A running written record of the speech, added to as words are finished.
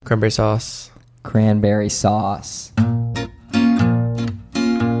Cranberry sauce. Cranberry sauce.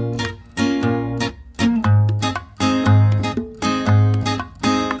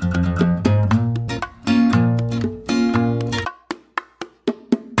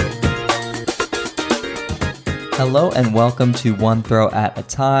 Hello and welcome to One Throw at a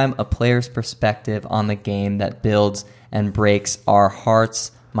Time, a player's perspective on the game that builds and breaks our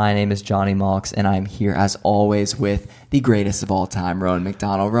hearts. My name is Johnny Malks, and I'm here as always with the greatest of all time, Rowan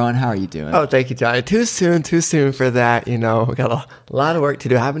McDonald. Rowan, how are you doing? Oh, thank you, Johnny. Too soon for that. You know, we got a lot of work to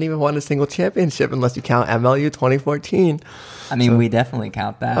do. I haven't even won a single championship unless you count MLU 2014. I mean, we definitely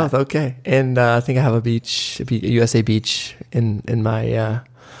count that. Oh, okay. And I think I have a USA beach in my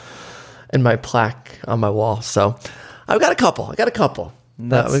plaque on my wall. So I've got a couple.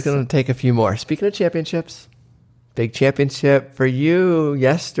 We're going to take a few more. Speaking of championships, big championship for you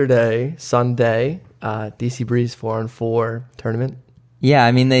yesterday, Sunday, DC Breeze 4-on-4 tournament. Yeah,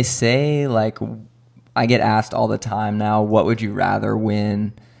 I mean, they say, like, I get asked all the time now, what would you rather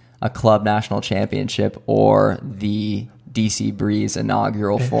win, a club national championship or the DC Breeze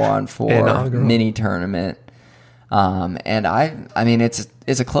inaugural 4-on-4 mini tournament? And I mean, it's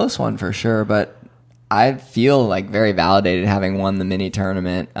a close one for sure, but I feel like very validated having won the mini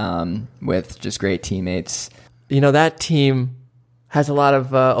tournament with just great teammates. You know, that team has a lot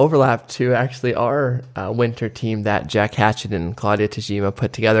of overlap to actually our winter team that Jack Hatchett and Claudia Tajima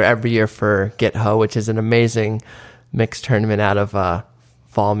put together every year for Get Ho, which is an amazing mixed tournament out of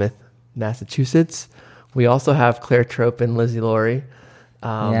Falmouth, Massachusetts. We also have Claire Trope and Lizzie Laurie.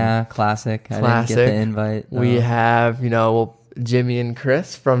 Classic. I didn't get the invite. We have, Jimmy and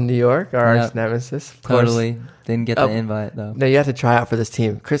Chris from New York, our arch nemesis. Totally. Didn't get the invite, though. No, you have to try out for this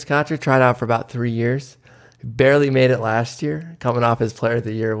team. Chris Kotcher tried out for about 3 years. Barely made it last year, coming off his Player of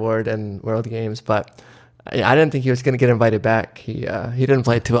the Year award and World Games, but I didn't think he was going to get invited back. He didn't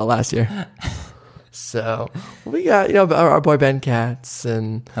play too well last year. So we got, our boy Ben Katz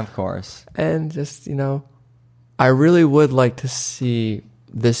and... Of course. And just, I really would like to see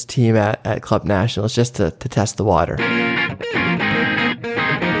this team at Club Nationals just to test the water.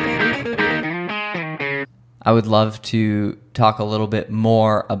 I would love to talk a little bit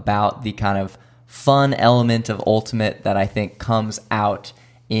more about the kind of fun element of Ultimate that I think comes out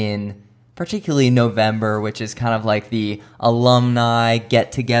in particularly November, which is kind of like the alumni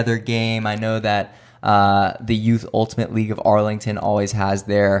get-together game. I know that the Youth Ultimate League of Arlington always has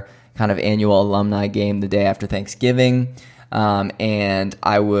their kind of annual alumni game the day after Thanksgiving. And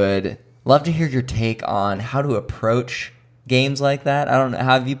I would love to hear your take on how to approach games like that. I don't know.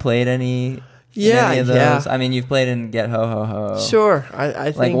 Have you played any of those? Yeah. I mean, you've played in Get Ho Ho Ho. Sure.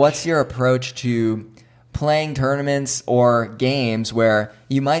 I think... Like, what's your approach to playing tournaments or games where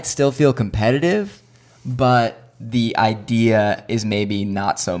you might still feel competitive, but the idea is maybe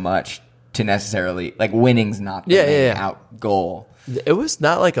not so much to necessarily, like, winning's not the main out goal? It was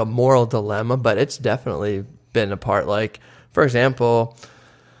not like a moral dilemma, but it's definitely been a part. Like, for example,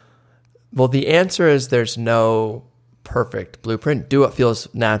 the answer is there's no perfect blueprint. Do what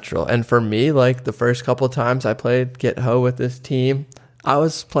feels natural. And for me, like the first couple of times I played Get Ho with this team, I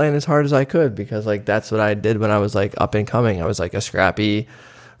was playing as hard as I could because like that's what I did when I was like up and coming. I was like a scrappy,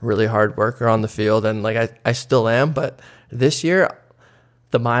 really hard worker on the field, and like I still am. But this year,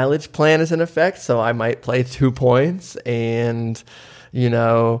 the mileage plan is in effect, so I might play 2 points and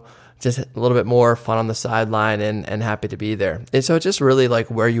just a little bit more fun on the sideline and happy to be there. And so it's just really like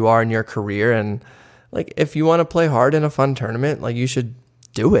where you are in your career, and like if you want to play hard in a fun tournament, like you should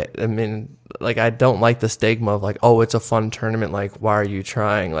do it. I mean, like I don't like the stigma of like, oh, it's a fun tournament, like why are you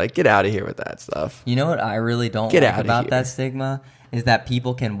trying? Like get out of here with that stuff. You know what I really don't like about that stigma is that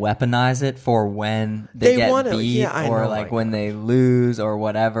people can weaponize it for when they get beat or like when they lose or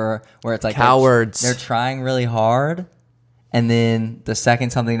whatever, where it's like cowards. They're trying really hard. And then the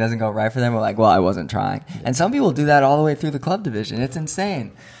second something doesn't go right for them, we're like, well, I wasn't trying. And some people do that all the way through the club division. It's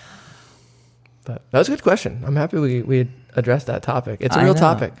insane. But that was a good question. I'm happy we addressed that topic. It's a real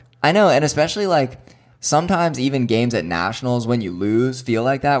topic. I know, and especially like sometimes even games at nationals when you lose feel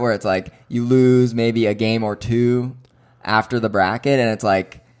like that, where it's like you lose maybe a game or two after the bracket, and it's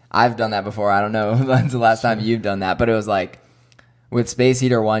like, I've done that before. I don't know when's the last time you've done that, but it was like with Space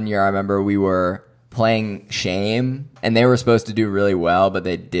Heater one year, I remember we were playing Shame, and they were supposed to do really well, but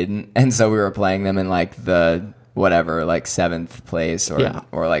they didn't, and so we were playing them in like the whatever, like 7th place or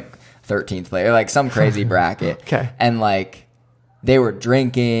like 13th place, or like some crazy bracket. Okay. And like they were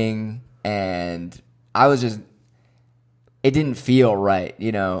drinking, and I was just, it didn't feel right,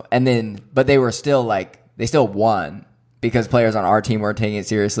 and then, but they were still like, they still won because players on our team weren't taking it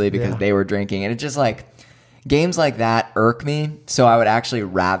seriously because they were drinking. And it's just like, games like that irk me. So I would actually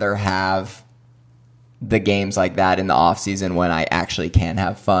rather have the games like that in the off season when I actually can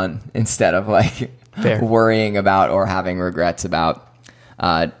have fun instead of like worrying about or having regrets about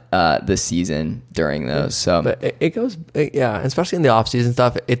the season during those. So but it goes, especially in the off season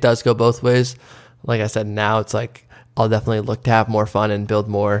stuff, it does go both ways. Like I said, now it's like I'll definitely look to have more fun and build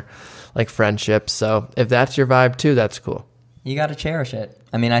more like friendships. So if that's your vibe too, that's cool. You got to cherish it.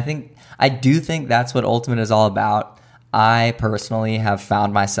 I mean, I do think that's what Ultimate is all about. I personally have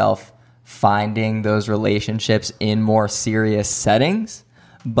found myself finding those relationships in more serious settings,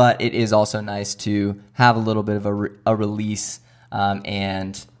 but it is also nice to have a little bit of a release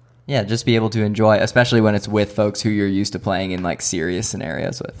and just be able to enjoy, especially when it's with folks who you're used to playing in like serious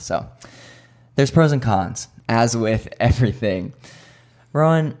scenarios with. So there's pros and cons, as with everything.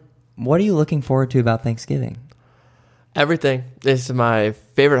 Rowan, what are you looking forward to about Thanksgiving? Everything. This is my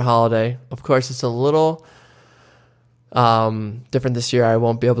favorite holiday. Of course, it's a little different this year. I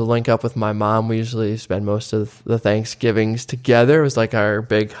won't be able to link up with my mom. We usually spend most of the Thanksgivings together. It was like our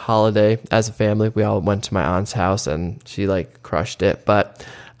big holiday as a family. We all went to my aunt's house and she like crushed it. But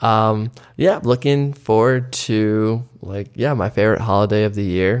looking forward to my favorite holiday of the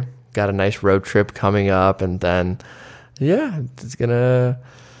year. Got a nice road trip coming up, and then it's gonna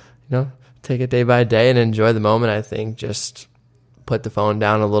take it day by day and enjoy the moment. I think just put the phone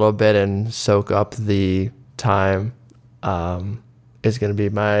down a little bit and soak up the time is going to be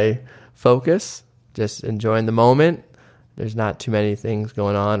my focus. Just enjoying the moment. There's not too many things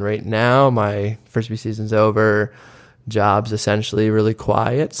going on right now. My Frisbee season's over. Job's essentially really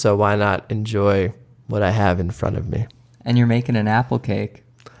quiet. So why not enjoy what I have in front of me? And you're making an apple cake.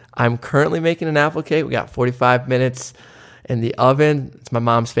 I'm currently making an apple cake. We got 45 minutes in the oven. It's my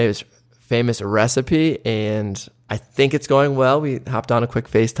mom's famous recipe, and I think it's going well. We hopped on a quick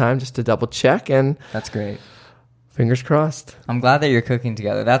FaceTime just to double check, and that's great. Fingers crossed. I'm glad that you're cooking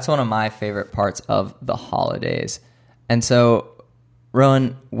together. That's one of my favorite parts of the holidays. And so,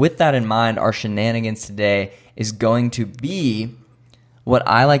 Rowan, with that in mind, our shenanigans today is going to be what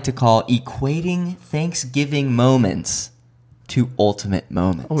I like to call equating Thanksgiving moments to ultimate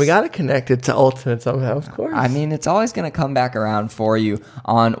moments. Well, we got to connect it to ultimate somehow, of course. I mean, it's always going to come back around for you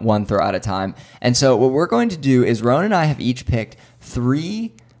on one throw at a time. And so what we're going to do is Rowan and I have each picked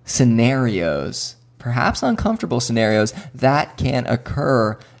 3 scenarios, perhaps uncomfortable scenarios, that can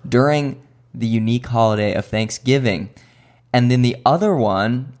occur during the unique holiday of Thanksgiving. And then the other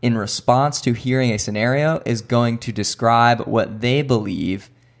one, in response to hearing a scenario, is going to describe what they believe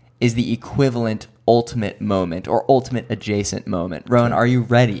is the equivalent ultimate moment or ultimate adjacent moment. Rowan, are you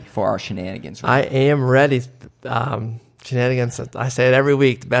ready for our shenanigans? I am ready. Shenanigans, I say it every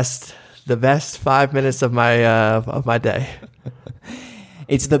week, the best 5 minutes of my day.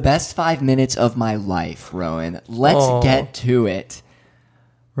 It's the best 5 minutes of my life, Rowan. Let's get to it.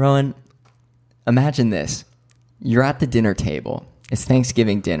 Rowan, imagine this. You're at the dinner table. It's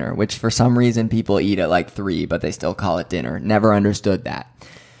Thanksgiving dinner, which for some reason people eat at like 3, but they still call it dinner. Never understood that.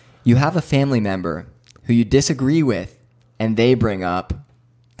 You have a family member who you disagree with, and they bring up,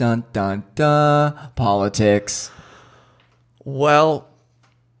 dun, dun, dun, politics. Well,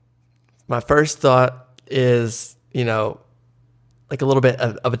 my first thought is, like a little bit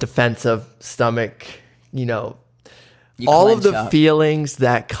of a defensive stomach, all of the feelings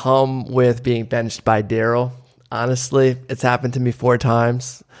that come with being benched by Daryl. Honestly, it's happened to me 4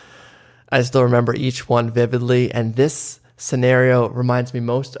 times. I still remember each one vividly, and this scenario reminds me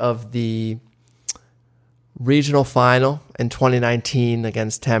most of the regional final in 2019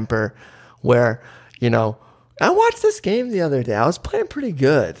 against Temper, where, I watched this game the other day. I was playing pretty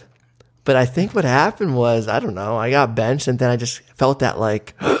good, but I think what happened was, I don't know, I got benched, and then I just felt that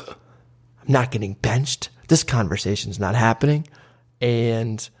like, I'm not getting benched. This conversation's not happening.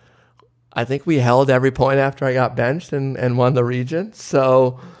 And I think we held every point after I got benched and won the region.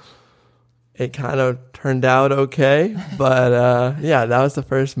 So it kind of turned out okay. But that was the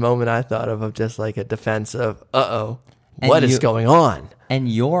first moment I thought of just like a defensive, what is going on? And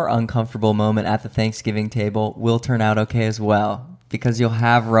your uncomfortable moment at the Thanksgiving table will turn out okay as well, because you'll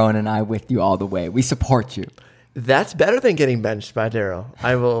have Rowan and I with you all the way. We support you. That's better than getting benched by Daryl,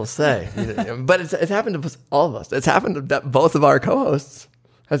 I will say. But it's happened to all of us. It's happened to both of our co-hosts.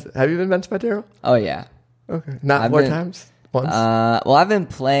 Have you been benched by Daryl? Oh, yeah. Okay. Not 4 times? Once? Well, I've been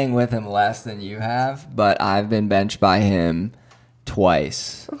playing with him less than you have, but I've been benched by him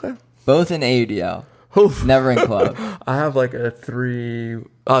twice. Okay. Both in AUDL. Oof. Never in club. I have like a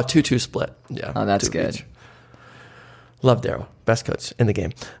 2-2 split. Yeah. Oh, that's good. Each. Love Daryl. Best coach in the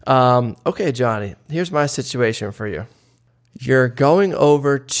game. Okay, Johnny, here's my situation for you. You're going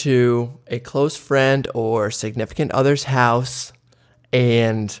over to a close friend or significant other's house,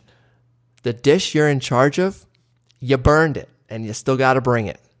 and the dish you're in charge of, you burned it, and you still got to bring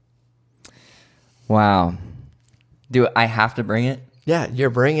it. Wow. Do I have to bring it? Yeah, you're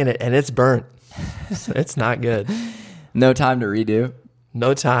bringing it, and it's burnt. So it's not good. No time to redo?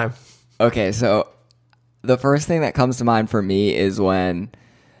 No time. Okay, so the first thing that comes to mind for me is when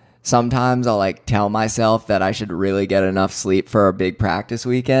sometimes I'll like tell myself that I should really get enough sleep for a big practice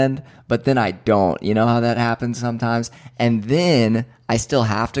weekend, but then I don't. You know how that happens sometimes? And then I still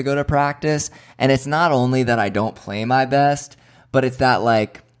have to go to practice, and it's not only that I don't play my best, but it's that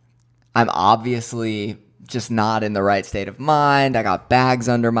like I'm obviously just not in the right state of mind. I got bags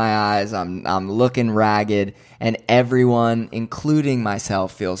under my eyes. I'm looking ragged, and everyone, including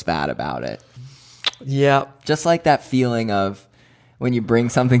myself, feels bad about it. Yeah. Just like that feeling of when you bring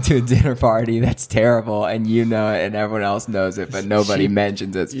something to a dinner party that's terrible and you know it and everyone else knows it, but nobody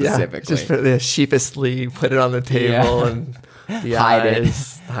mentions it specifically. Just for the sheepishly put it on the table and the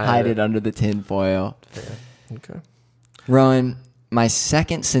hide it under the tin foil. Yeah. Okay. Rowan, my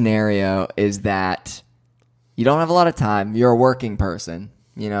second scenario is that you don't have a lot of time. You're a working person.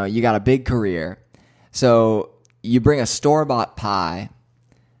 You know, you got a big career. So you bring a store-bought pie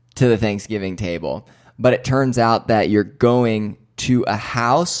to the Thanksgiving table, but it turns out that you're going to a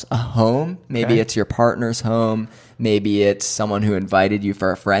house, a home. Maybe it's your partner's home. Maybe it's someone who invited you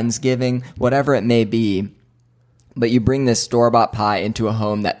for a Friendsgiving, whatever it may be. But you bring this store-bought pie into a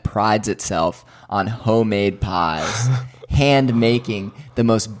home that prides itself on homemade pies, hand making the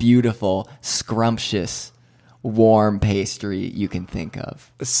most beautiful, scrumptious, warm pastry you can think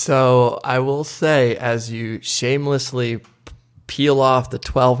of. So I will say, as you shamelessly peel off the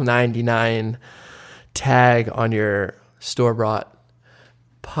 $12.99 tag on your store-bought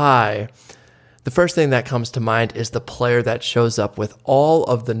pie, the first thing that comes to mind is the player that shows up with all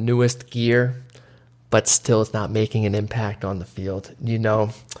of the newest gear, but still is not making an impact on the field. You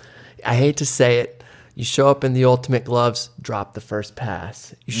know, I hate to say it, you show up in the ultimate gloves, drop the first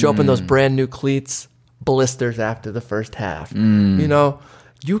pass. You show up in those brand new cleats, blisters after the first half. You know,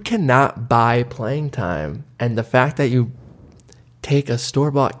 you cannot buy playing time. And the fact that you take a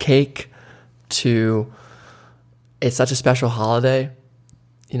store-bought cake to it's such a special holiday,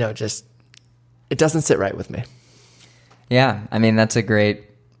 you know, just it doesn't sit right with me. Yeah, I mean, that's a great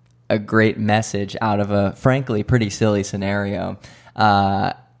message out of a frankly pretty silly scenario.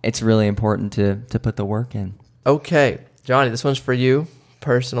 It's really important to put the work in. Okay, Johnny, this one's for you.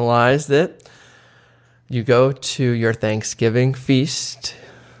 Personalized it. You go to your Thanksgiving feast,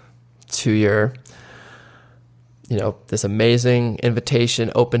 to your, you know, this amazing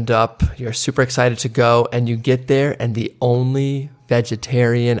invitation opened up. You're super excited to go, and you get there, and the only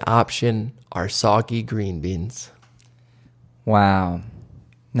vegetarian option are soggy green beans. Wow.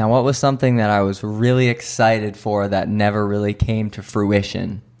 Now, what was something that I was really excited for that never really came to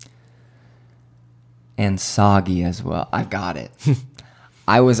fruition? And soggy as well. I've got it.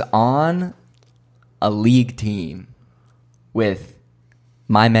 I was on a league team with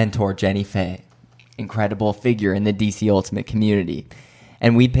my mentor, Jenny Fay, incredible figure in the DC Ultimate community.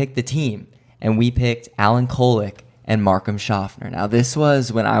 And we picked the team, and we picked Alan Kolick and Markham Schaffner. Now, this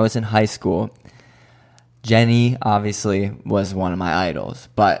was when I was in high school. Jenny obviously was one of my idols,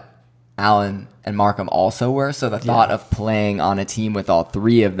 but Alan and Markham also were. So the thought of playing on a team with all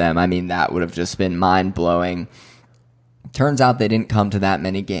three of them, I mean, that would have just been mind-blowing. Turns out they didn't come to that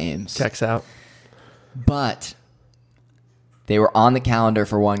many games. Checks out. But they were on the calendar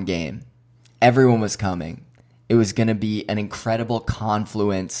for one game. Everyone was coming. It was going to be an incredible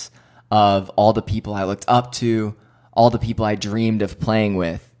confluence of all the people I looked up to, all the people I dreamed of playing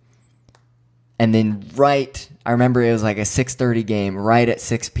with. And then I remember it was like a 6:30 game, right at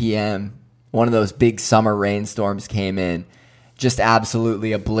 6 p.m., one of those big summer rainstorms came in, just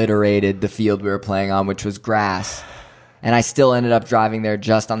absolutely obliterated the field we were playing on, which was grass. And I still ended up driving there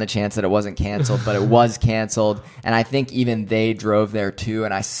just on the chance that it wasn't canceled, but it was canceled. And I think even they drove there too,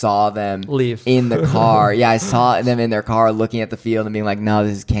 and I saw them leave in the car. Yeah, I saw them in their car looking at the field and being like, no,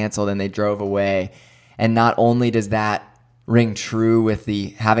 this is canceled, and they drove away. And not only does that ring true with the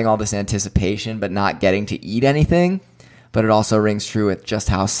having all this anticipation but not getting to eat anything, but it also rings true with just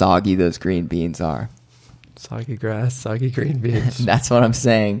how soggy those green beans are. Soggy grass, soggy green beans. That's what I'm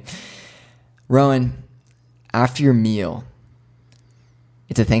saying. Rowan, after your meal,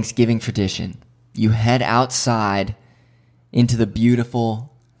 it's a Thanksgiving tradition. You head outside into the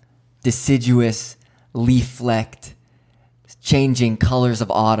beautiful, deciduous, leaf-flecked, changing colors of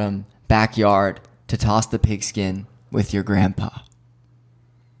autumn backyard to toss the pigskin with your grandpa.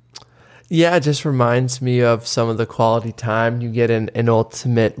 Yeah, it just reminds me of some of the quality time you get in an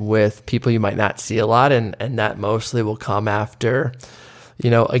ultimate with people you might not see a lot, and that mostly will come after,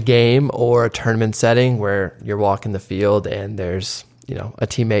 a game or a tournament setting where you're walking the field and there's, a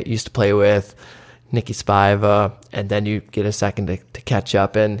teammate you used to play with, Nikki Spiva, and then you get a second to catch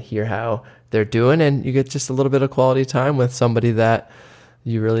up and hear how they're doing, and you get just a little bit of quality time with somebody that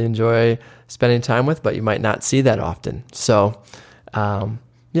you really enjoy spending time with, but you might not see that often. So,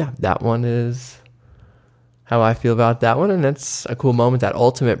 yeah, that one is how I feel about that one. And that's a cool moment that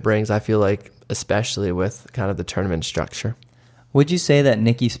Ultimate brings, I feel like, especially with kind of the tournament structure. Would you say that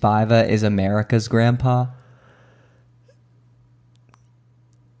Nikki Spiva is America's grandpa?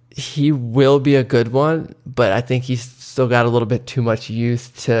 He will be a good one, but I think he's still got a little bit too much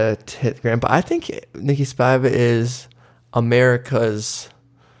youth to hit grandpa. I think Nikki Spiva is America's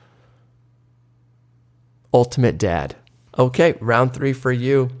ultimate dad. Okay, round 3 for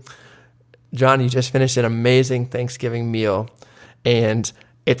you. John, you just finished an amazing Thanksgiving meal, and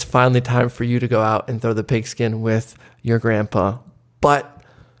it's finally time for you to go out and throw the pigskin with your grandpa, but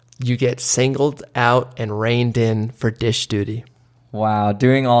you get singled out and reined in for dish duty. Wow,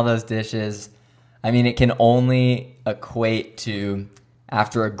 doing all those dishes, I mean, it can only equate to,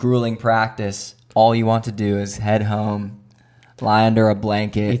 after a grueling practice, all you want to do is head home, lie under a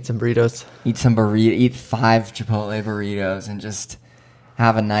blanket, eat some burritos, eat 5 Chipotle burritos, and just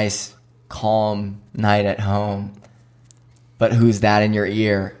have a nice, calm night at home. But who's that in your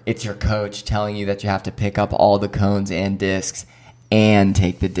ear? It's your coach telling you that you have to pick up all the cones and discs and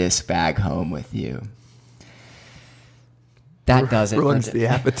take the disc bag home with you. That does it. Ruins the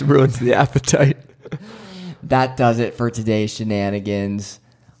appetite. That does it for today's shenanigans.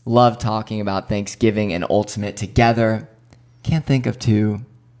 Love talking about Thanksgiving and Ultimate together. Can't think of 2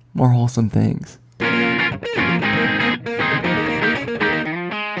 more wholesome things.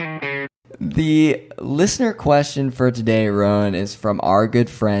 The listener question for today, Rowan, is from our good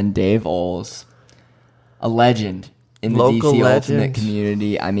friend Dave Oles, a legend in the Local DC legend. Ultimate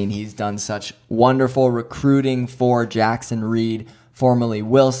community. I mean, he's done such wonderful recruiting for Jackson Reed, formerly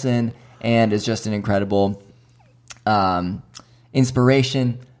Wilson, and is just an incredible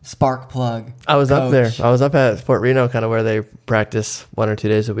inspiration, spark plug. I was coach. up there. I was up at Fort Reno, kind of where they practice 1 or 2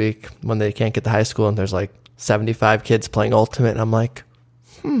 days a week when they can't get to high school, and there's like 75 kids playing Ultimate, and I'm like,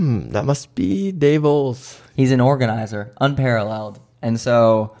 that must be Dave Oles. He's an organizer, unparalleled. And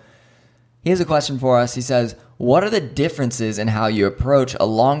so he has a question for us. He says, what are the differences in how you approach a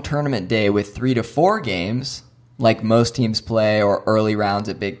long tournament day with 3 to 4 games, like most teams play, or early rounds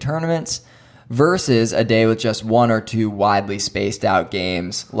at big tournaments, versus a day with just 1 or 2 widely spaced out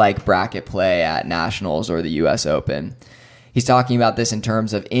games, like bracket play at Nationals or the U.S. Open? He's talking about this in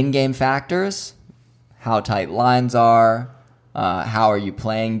terms of in-game factors, how tight lines are, how are you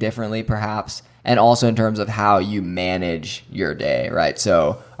playing differently perhaps, and also in terms of how you manage your day, right?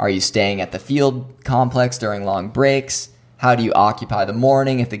 So are you staying at the field complex during long breaks? How do you occupy the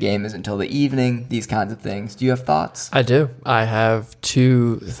morning if the game is until the evening? These kinds of things. Do you have thoughts? I do. I have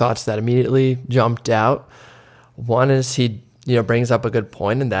 2 thoughts that immediately jumped out. One is he, brings up a good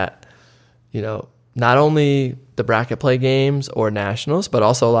point in that, not only the bracket play games or nationals, but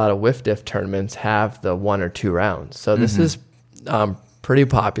also a lot of WIF-DIF tournaments have the 1 or 2 rounds. So this is pretty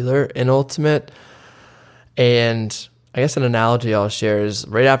popular in Ultimate. And I guess an analogy I'll share is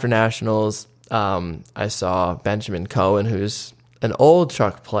right after nationals, I saw Benjamin Cohen, who's an old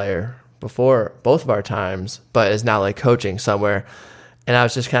truck player before both of our times, but is now like coaching somewhere. And I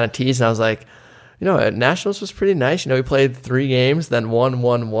was just kind of teasing. I was like, nationals was pretty nice. We played 3 games, then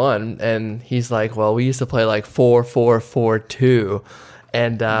 1-1-1. And he's like, well, we used to play like 4-4-4-2.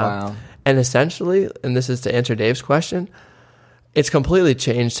 And, Wow. And essentially, and this is to answer Dave's question, it's completely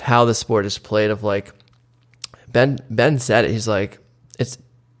changed how the sport is played. Of like, Ben said it. He's like, it's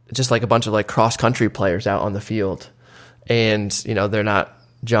just like a bunch of like cross country players out on the field, and they're not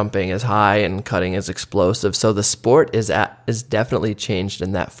jumping as high and cutting as explosive. So the sport is definitely changed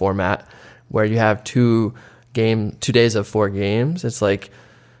in that format where you have 2 days of 4 games. It's like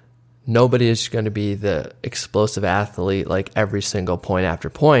nobody is going to be the explosive athlete like every single point after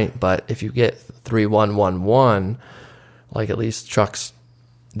point. But if you get 3-1-1-1, like at least trucks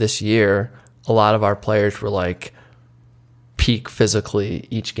this year, a lot of our players were like peak physically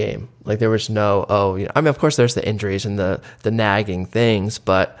each game. Like there was no, of course there's the injuries and the nagging things,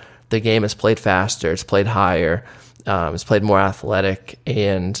 but the game is played faster, it's played higher, it's played more athletic.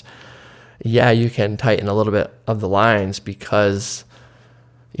 And yeah, you can tighten a little bit of the lines because,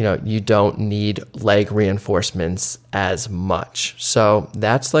 you don't need leg reinforcements as much. So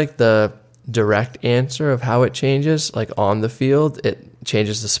that's like the direct answer of how it changes. Like on the field, it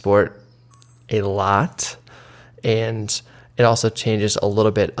changes the sport a lot, and it also changes a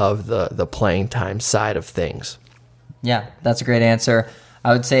little bit of the playing time side of things. Yeah, that's a great answer.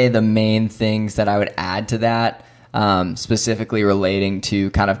 I would say the main things that I would add to that, specifically relating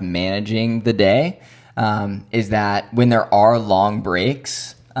to kind of managing the day, is that when there are long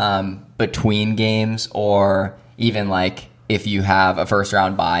breaks between games, or even like if you have a first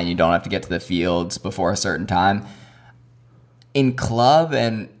round bye and you don't have to get to the fields before a certain time, in club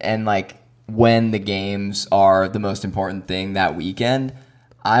and like when the games are the most important thing that weekend,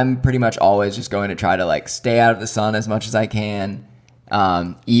 I'm pretty much always just going to try to like stay out of the sun as much as I can,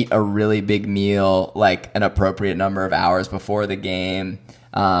 eat a really big meal, like an appropriate number of hours before the game,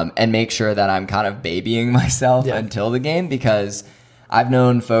 and make sure that I'm kind of babying myself until the game, because I've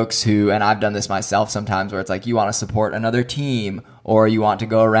known folks who, and I've done this myself sometimes, where it's like you want to support another team, or you want to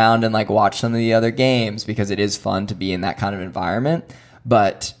go around and like watch some of the other games because it is fun to be in that kind of environment.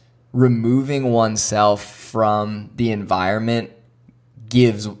 But removing oneself from the environment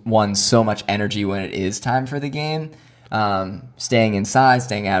gives one so much energy when it is time for the game. Staying inside,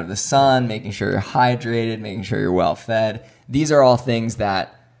 staying out of the sun, making sure you're hydrated, making sure you're well fed. These are all things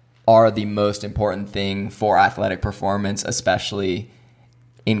that are the most important thing for athletic performance, especially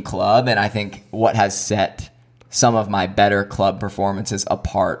in club. And I think what has set some of my better club performances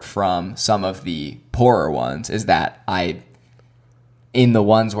apart from some of the poorer ones is that in the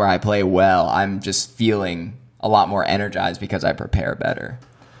ones where I play well, I'm just feeling a lot more energized because I prepare better.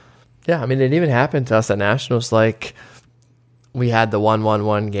 Yeah, I mean, it even happened to us at Nationals. Like, we had the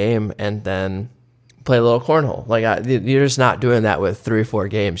 1-1-1 game and then play a little cornhole. Like, you're just not doing that with 3 or 4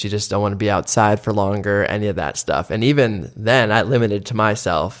 games. You just don't want to be outside for longer, any of that stuff. And even then, I limited to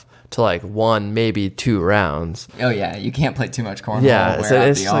myself to like 1, maybe 2 rounds. Oh yeah, you can't play too much cornhole. Yeah, so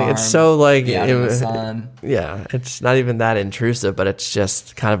it's like it's so like out in the sun. Yeah, it's not even that intrusive, but it's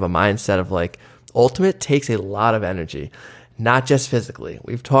just kind of a mindset of like, Ultimate takes a lot of energy, not just physically.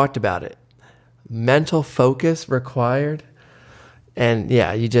 We've talked about it. Mental focus required. And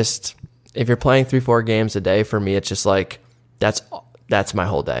yeah, if you're playing 3-4 games a day, for me, it's just like, that's my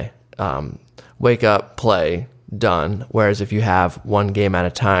whole day. Wake up, play, done. Whereas if you have 1 game at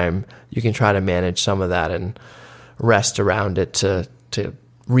a time, you can try to manage some of that and rest around it to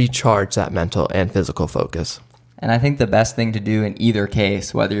recharge that mental and physical focus. And I think the best thing to do in either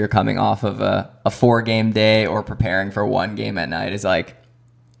case, whether you're coming off of a 4-game day or preparing for 1 game at night, is like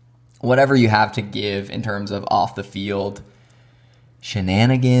whatever you have to give in terms of off the field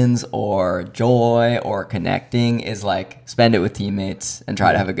shenanigans or joy or connecting, is like spend it with teammates and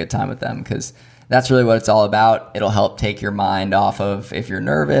try to have a good time with them, because that's really what it's all about. It'll help take your mind off of if you're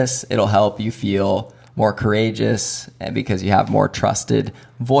nervous. It'll help you feel more courageous because you have more trusted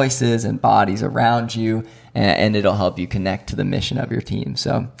voices and bodies around you, and it'll help you connect to the mission of your team.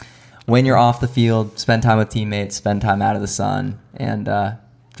 So when you're off the field, spend time with teammates, spend time out of the sun, and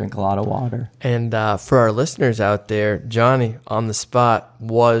drink a lot of water. And for our listeners out there, Jonny, on the spot,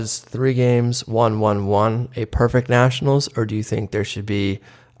 was 3 games, 1-1-1 a perfect Nationals, or do you think there should be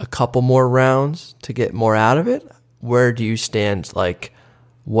a couple more rounds to get more out of it? Where do you stand? Like,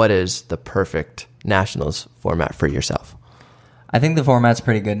 what is the perfect Nationals format for yourself? I think the format's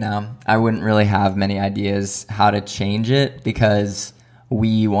pretty good now. I wouldn't really have many ideas how to change it because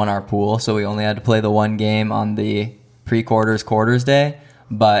we won our pool, so we only had to play the 1 game on the pre-quarters quarters day.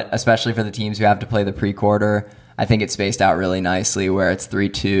 But especially for the teams who have to play the pre-quarter, I think it's spaced out really nicely where it's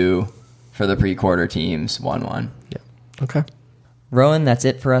 3-2 for the pre-quarter teams, 1-1. Yeah. Okay. Rowan, that's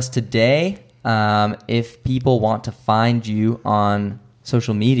it for us today. If people want to find you on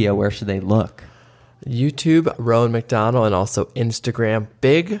social media, where should they look? YouTube, Rowan McDonald, and also Instagram.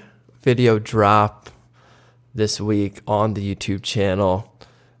 Big video drop this week on the YouTube channel.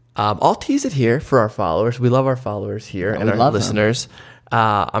 I'll tease it here for our followers. We love our followers here and our listeners.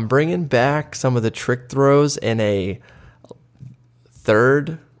 I'm bringing back some of the trick throws in a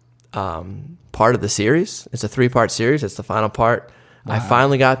 3rd part of the series. It's a 3-part series. It's the final part. Wow. I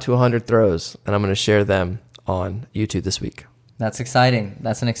finally got to 100 throws, and I'm going to share them on YouTube this week. That's exciting.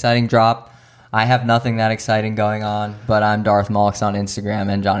 That's an exciting drop. I have nothing that exciting going on, but I'm Darth Malks on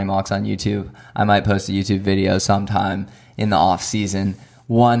Instagram and Johnny Malks on YouTube. I might post a YouTube video sometime in the off season.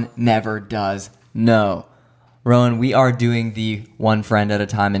 One never does know. Rowan, we are doing the One Friend at a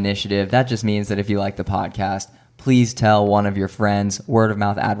Time initiative. That just means that if you like the podcast, please tell one of your friends. Word of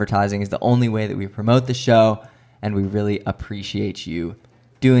mouth advertising is the only way that we promote the show, and we really appreciate you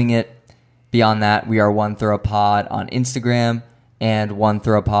doing it. Beyond that, we are One Throw Pod on Instagram. and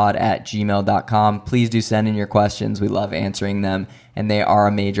onethrowpod@gmail.com. Please do send in your questions. We love answering them, and they are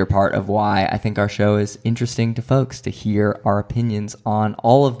a major part of why I think our show is interesting to folks, to hear our opinions on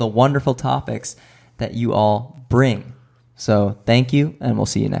all of the wonderful topics that you all bring. So thank you, and we'll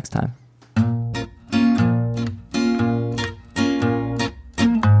see you next time.